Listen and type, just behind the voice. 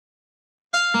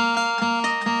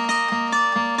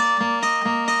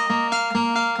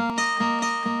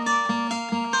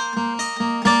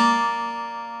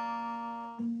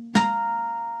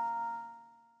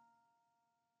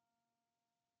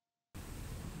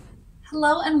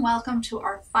Hello and welcome to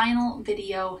our final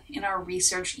video in our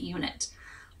research unit.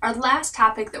 Our last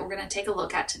topic that we're going to take a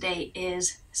look at today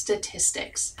is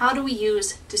statistics. How do we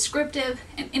use descriptive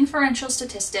and inferential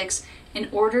statistics in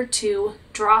order to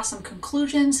draw some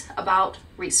conclusions about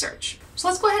research? So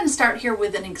let's go ahead and start here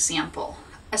with an example,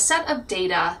 a set of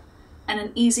data and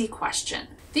an easy question.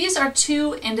 These are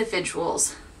two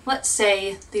individuals. Let's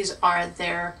say these are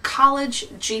their college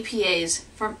GPAs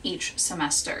from each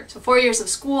semester. So 4 years of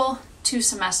school, 2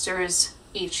 semesters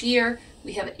each year.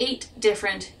 We have 8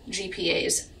 different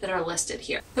GPAs that are listed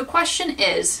here. The question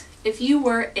is, if you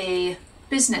were a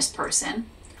business person,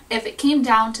 if it came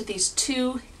down to these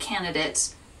two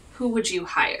candidates, who would you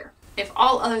hire? If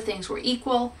all other things were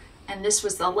equal, and this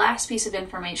was the last piece of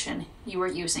information you were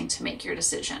using to make your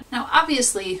decision. Now,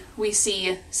 obviously, we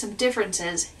see some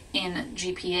differences in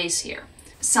GPAs here.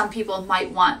 Some people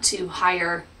might want to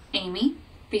hire Amy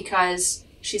because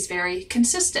she's very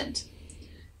consistent.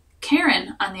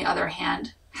 Karen, on the other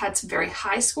hand, had some very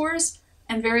high scores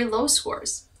and very low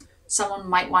scores. Someone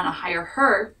might want to hire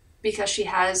her because she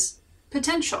has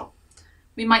potential.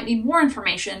 We might need more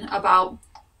information about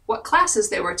what classes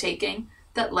they were taking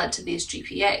that led to these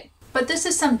GPA. But this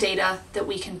is some data that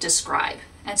we can describe.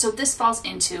 And so this falls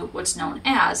into what's known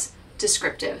as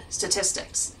descriptive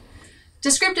statistics.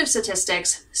 Descriptive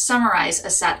statistics summarize a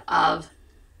set of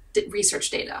research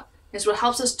data. Is what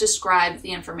helps us describe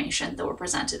the information that we're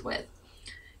presented with.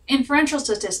 Inferential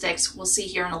statistics, we'll see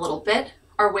here in a little bit,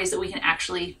 are ways that we can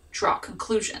actually draw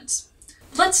conclusions.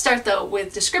 Let's start though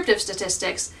with descriptive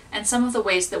statistics and some of the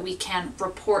ways that we can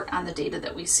report on the data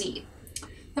that we see.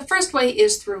 The first way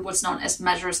is through what's known as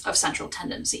measures of central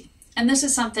tendency. And this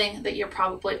is something that you're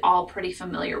probably all pretty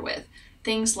familiar with.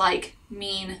 Things like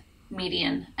mean,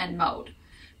 median, and mode.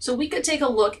 So we could take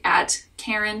a look at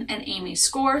Karen and Amy's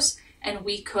scores, and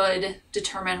we could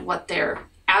determine what their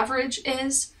average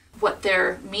is, what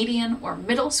their median or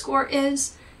middle score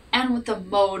is, and what the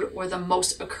mode or the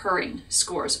most occurring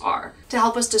scores are, to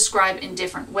help us describe in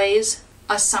different ways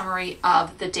a summary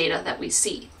of the data that we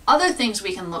see. Other things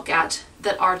we can look at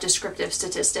that are descriptive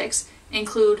statistics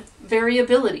include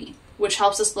variability, which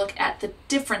helps us look at the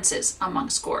differences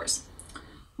among scores.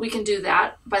 We can do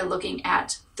that by looking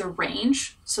at the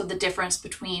range, so the difference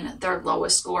between their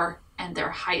lowest score and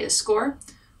their highest score,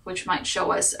 which might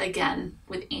show us, again,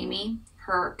 with Amy,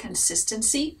 her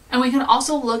consistency. And we can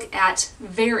also look at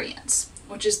variance,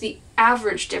 which is the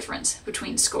average difference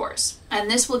between scores. And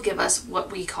this will give us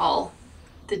what we call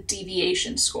the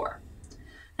deviation score.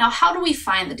 Now, how do we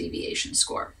find the deviation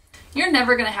score? You're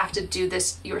never going to have to do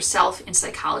this yourself in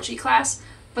psychology class,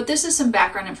 but this is some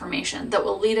background information that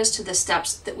will lead us to the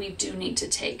steps that we do need to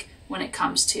take when it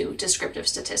comes to descriptive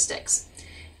statistics.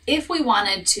 If we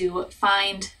wanted to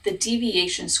find the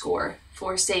deviation score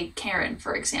for, say, Karen,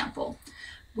 for example,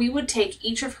 we would take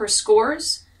each of her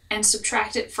scores and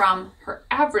subtract it from her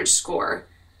average score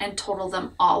and total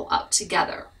them all up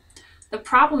together. The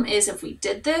problem is if we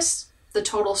did this, the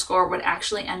total score would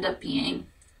actually end up being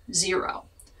 0.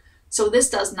 So this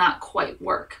does not quite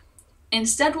work.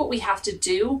 Instead, what we have to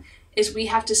do is we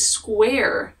have to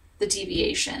square the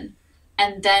deviation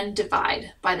and then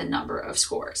divide by the number of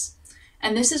scores.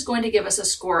 And this is going to give us a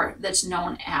score that's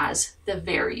known as the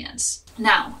variance.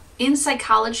 Now, in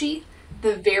psychology,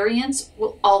 the variance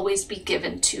will always be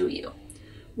given to you.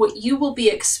 What you will be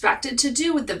expected to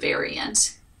do with the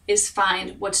variance is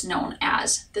find what's known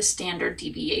as the standard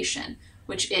deviation,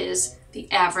 which is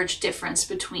the average difference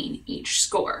between each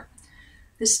score.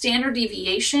 The standard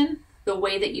deviation, the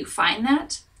way that you find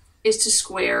that, is to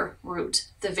square root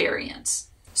the variance.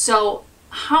 So,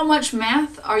 how much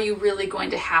math are you really going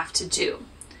to have to do?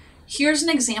 Here's an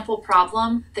example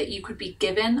problem that you could be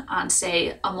given on,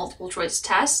 say, a multiple choice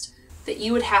test that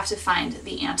you would have to find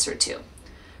the answer to.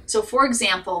 So for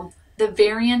example, the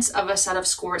variance of a set of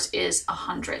scores is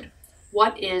 100.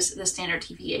 What is the standard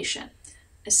deviation?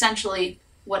 Essentially,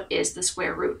 what is the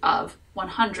square root of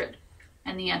 100?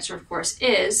 And the answer, of course,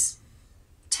 is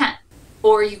 10.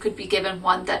 Or you could be given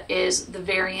one that is, the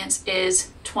variance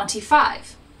is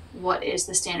 25. What is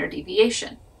the standard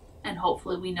deviation? And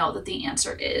hopefully we know that the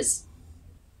answer is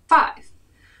 5.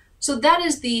 So that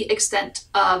is the extent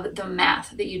of the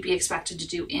math that you'd be expected to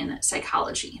do in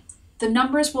psychology. The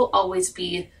numbers will always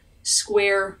be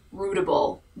square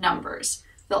rootable numbers.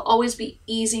 They'll always be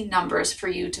easy numbers for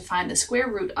you to find the square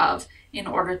root of in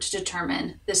order to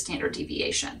determine the standard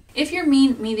deviation. If your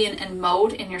mean, median, and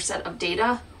mode in your set of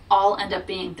data all end up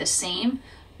being the same,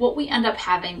 what we end up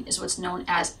having is what's known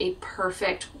as a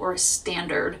perfect or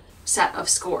standard set of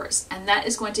scores, and that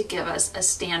is going to give us a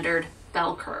standard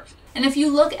bell curve. And if you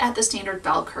look at the standard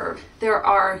bell curve, there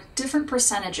are different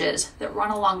percentages that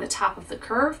run along the top of the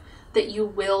curve that you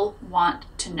will want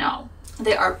to know.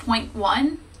 They are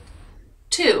 0.1,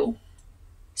 2,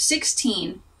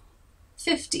 16,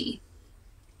 50,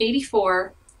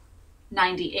 84,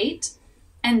 98,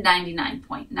 and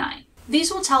 99.9.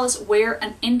 These will tell us where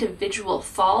an individual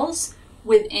falls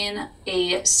within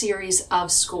a series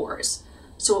of scores.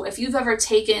 So if you've ever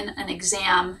taken an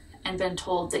exam and been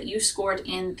told that you scored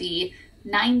in the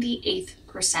 98th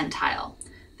percentile,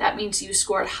 that means you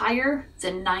scored higher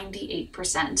than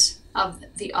 98% of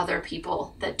the other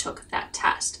people that took that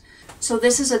test. So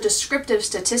this is a descriptive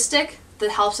statistic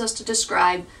that helps us to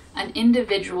describe an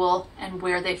individual and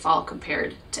where they fall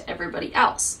compared to everybody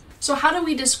else. So how do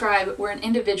we describe where an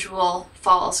individual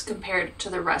falls compared to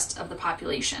the rest of the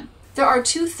population? There are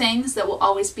two things that will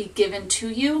always be given to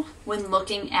you when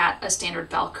looking at a standard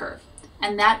bell curve,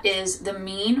 and that is the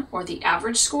mean or the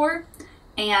average score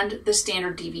and the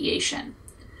standard deviation.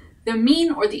 The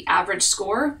mean or the average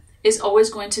score is always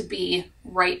going to be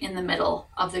right in the middle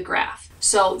of the graph.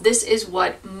 So this is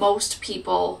what most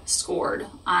people scored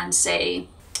on, say,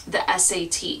 the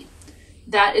SAT.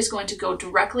 That is going to go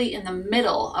directly in the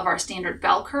middle of our standard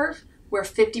bell curve, where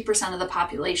 50% of the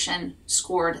population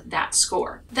scored that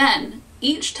score. Then,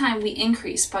 each time we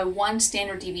increase by 1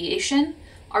 standard deviation,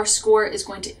 our score is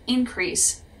going to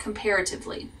increase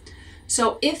comparatively.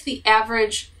 So if the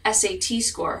average SAT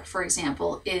score, for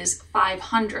example, is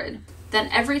 500, then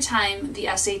every time the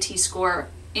SAT score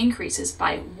increases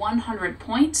by 100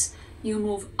 points, you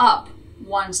move up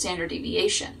 1 standard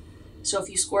deviation. So if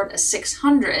you scored a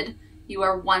 600, you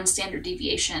are 1 standard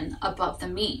deviation above the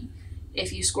mean.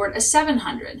 If you scored a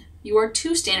 700, you are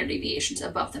 2 standard deviations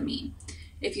above the mean.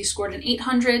 If you scored an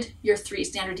 800, you're 3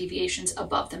 standard deviations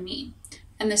above the mean.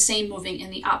 And the same moving in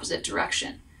the opposite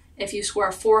direction. If you score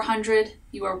a 400,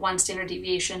 you are 1 standard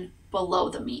deviation below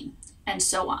the mean, and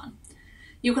so on.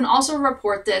 You can also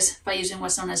report this by using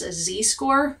what's known as a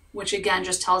z-score, which again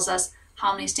just tells us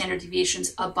how many standard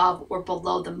deviations above or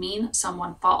below the mean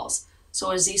someone falls. So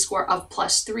a z-score of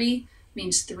 +3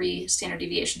 means 3 standard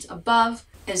deviations above.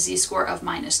 A z-score of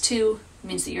 -2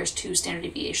 means that you're 2 standard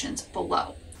deviations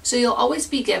below. So you'll always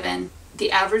be given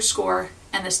the average score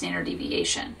and the standard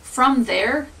deviation. From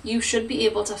there, you should be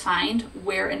able to find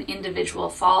where an individual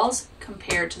falls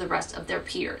compared to the rest of their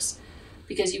peers,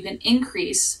 because you can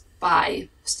increase by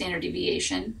standard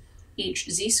deviation each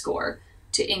z-score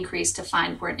to increase to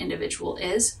find where an individual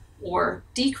is, or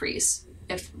decrease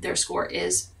if their score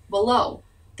is below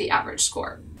the average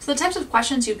score. So the types of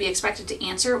questions you'd be expected to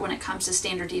answer when it comes to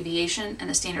standard deviation and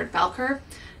the standard bell curve,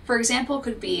 for example,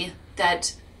 could be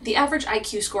that the average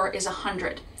IQ score is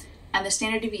 100 and the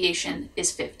standard deviation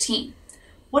is 15.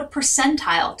 What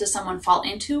percentile does someone fall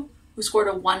into who scored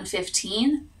a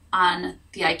 115 on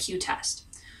the IQ test?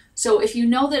 So if you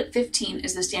know that 15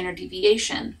 is the standard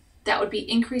deviation, that would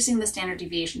be increasing the standard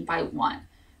deviation by 1.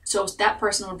 So that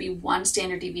person would be 1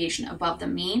 standard deviation above the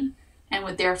mean and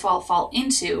would therefore fall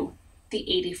into the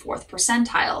 84th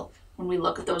percentile when we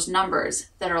look at those numbers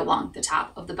that are along the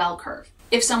top of the bell curve.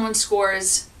 If someone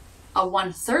scores a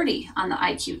 130 on the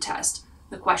IQ test,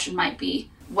 the question might be,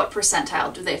 what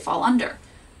percentile do they fall under?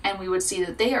 And we would see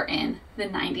that they are in the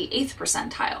 98th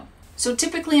percentile. So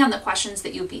typically on the questions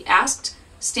that you'll be asked,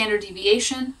 standard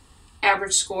deviation,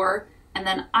 average score, and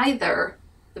then either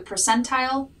the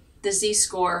percentile, the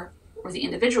z-score, or the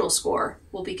individual score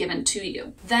will be given to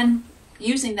you. Then,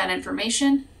 using that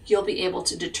information, you'll be able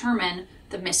to determine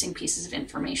the missing pieces of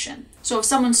information. So if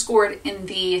someone scored in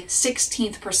the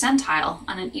 16th percentile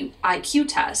on an IQ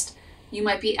test, you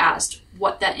might be asked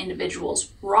what that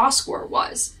individual's raw score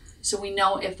was. So we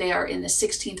know if they are in the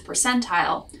 16th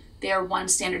percentile, they are 1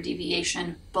 standard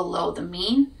deviation below the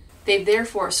mean. They've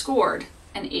therefore scored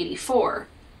an 84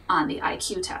 on the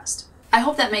IQ test. I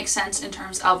hope that makes sense in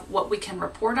terms of what we can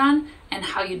report on and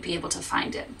how you'd be able to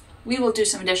find it. We will do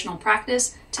some additional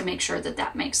practice to make sure that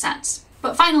that makes sense.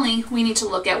 But finally, we need to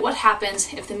look at what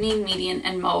happens if the mean, median,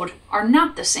 and mode are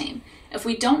not the same. If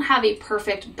we don't have a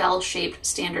perfect bell-shaped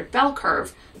standard bell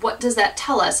curve, what does that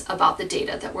tell us about the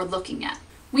data that we're looking at?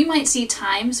 We might see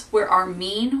times where our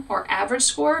mean or average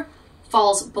score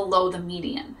falls below the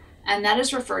median, and that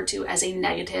is referred to as a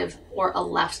negative or a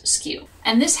left skew.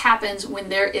 And this happens when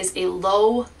there is a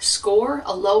low score,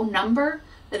 a low number,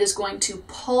 that is going to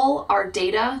pull our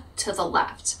data to the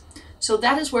left. So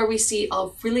that is where we see a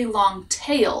really long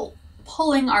tail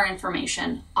pulling our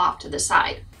information off to the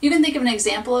side. You can think of an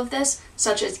example of this,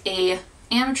 such as an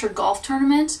amateur golf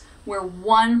tournament where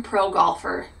one pro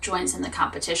golfer joins in the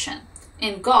competition.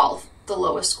 In golf, the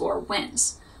lowest score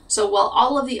wins. So while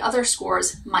all of the other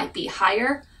scores might be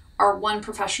higher, our one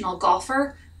professional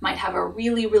golfer might have a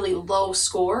really, really low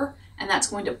score, and that's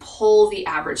going to pull the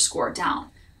average score down.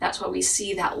 That's why we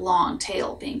see that long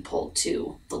tail being pulled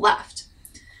to the left.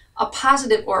 A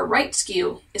positive or right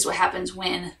skew is what happens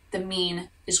when the mean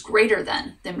is greater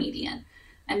than the median.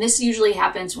 And this usually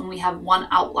happens when we have one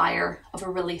outlier of a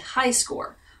really high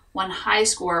score, one high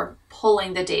score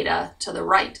pulling the data to the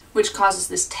right, which causes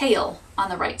this tail on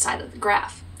the right side of the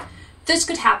graph. This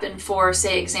could happen for,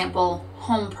 say, example,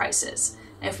 home prices.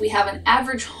 If we have an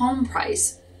average home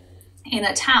price in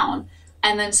a town,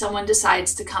 and then someone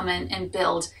decides to come in and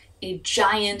build a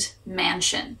giant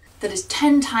mansion that is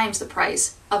 10 times the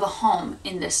price of a home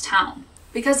in this town.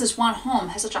 Because this one home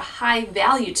has such a high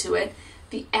value to it,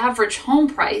 the average home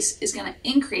price is going to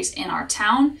increase in our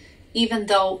town, even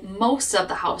though most of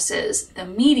the houses, the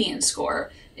median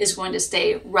score, is going to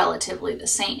stay relatively the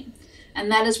same.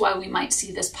 And that is why we might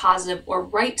see this positive or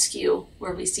right skew,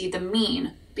 where we see the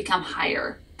mean become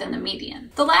higher than the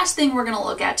median. The last thing we're going to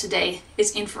look at today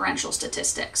is inferential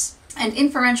statistics. And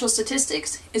inferential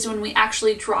statistics is when we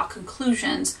actually draw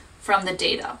conclusions from the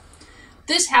data.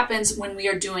 This happens when we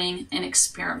are doing an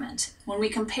experiment. When we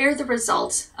compare the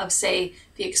results of, say,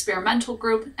 the experimental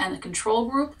group and the control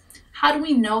group, how do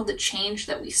we know the change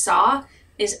that we saw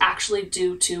is actually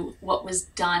due to what was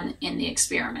done in the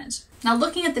experiment? Now,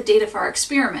 looking at the data for our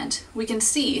experiment, we can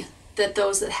see that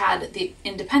those that had the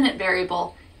independent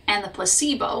variable and the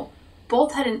placebo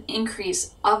both had an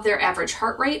increase of their average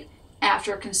heart rate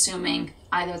after consuming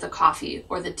either the coffee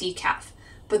or the decaf.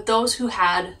 But those who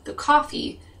had the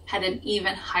coffee had an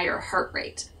even higher heart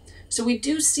rate. So we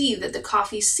do see that the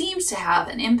coffee seems to have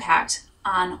an impact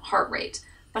on heart rate,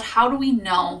 but how do we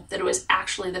know that it was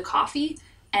actually the coffee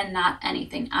and not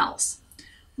anything else?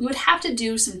 We would have to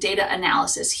do some data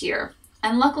analysis here,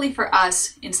 and luckily for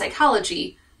us in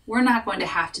psychology, we're not going to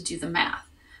have to do the math.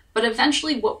 But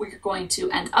eventually what we're going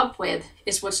to end up with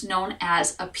is what's known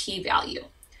as a p-value.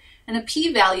 And a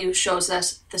p-value shows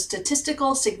us the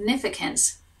statistical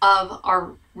significance of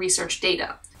our research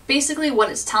data. Basically, what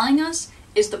it's telling us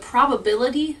is the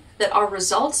probability that our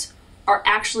results are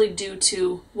actually due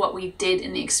to what we did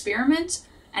in the experiment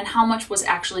and how much was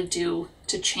actually due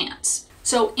to chance.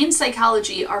 So in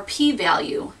psychology, our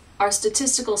p-value, our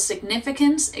statistical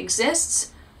significance,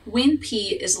 exists when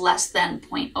p is less than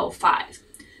 0.05.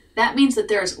 That means that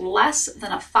there's less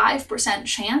than a 5%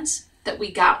 chance that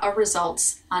we got our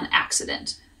results on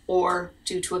accident or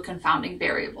due to a confounding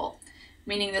variable,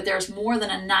 meaning that there's more than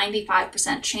a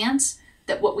 95% chance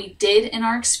that what we did in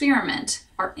our experiment,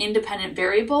 our independent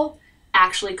variable,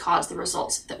 actually caused the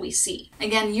results that we see.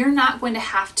 Again, you're not going to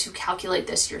have to calculate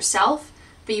this yourself,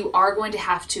 but you are going to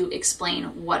have to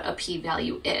explain what a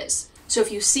p-value is. So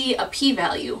if you see a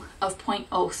p-value of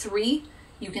 0.03,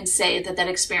 you can say that that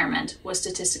experiment was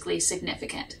statistically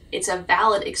significant. It's a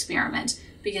valid experiment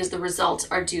because the results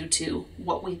are due to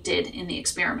what we did in the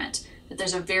experiment. That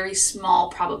there's a very small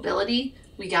probability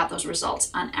we got those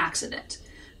results on accident.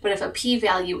 But if a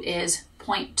p-value is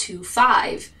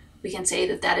 0.25, we can say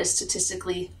that that is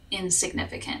statistically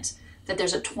insignificant. That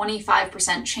there's a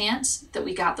 25% chance that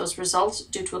we got those results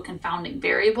due to a confounding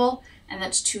variable, and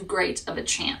that's too great of a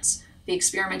chance. The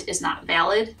experiment is not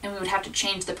valid, and we would have to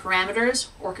change the parameters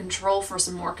or control for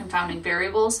some more confounding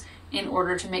variables in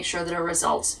order to make sure that our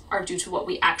results are due to what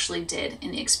we actually did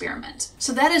in the experiment.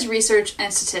 So that is research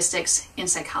and statistics in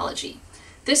psychology.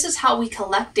 This is how we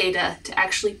collect data to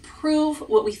actually prove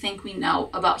what we think we know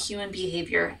about human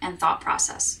behavior and thought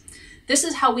process. This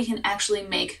is how we can actually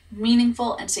make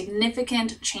meaningful and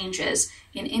significant changes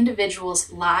in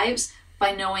individuals' lives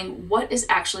by knowing what is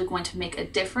actually going to make a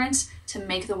difference to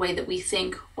make the way that we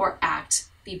think or act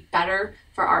be better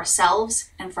for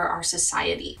ourselves and for our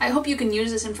society. I hope you can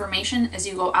use this information as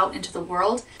you go out into the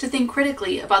world to think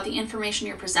critically about the information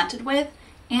you're presented with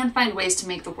and find ways to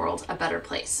make the world a better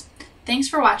place. Thanks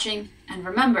for watching, and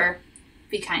remember,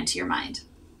 be kind to your mind.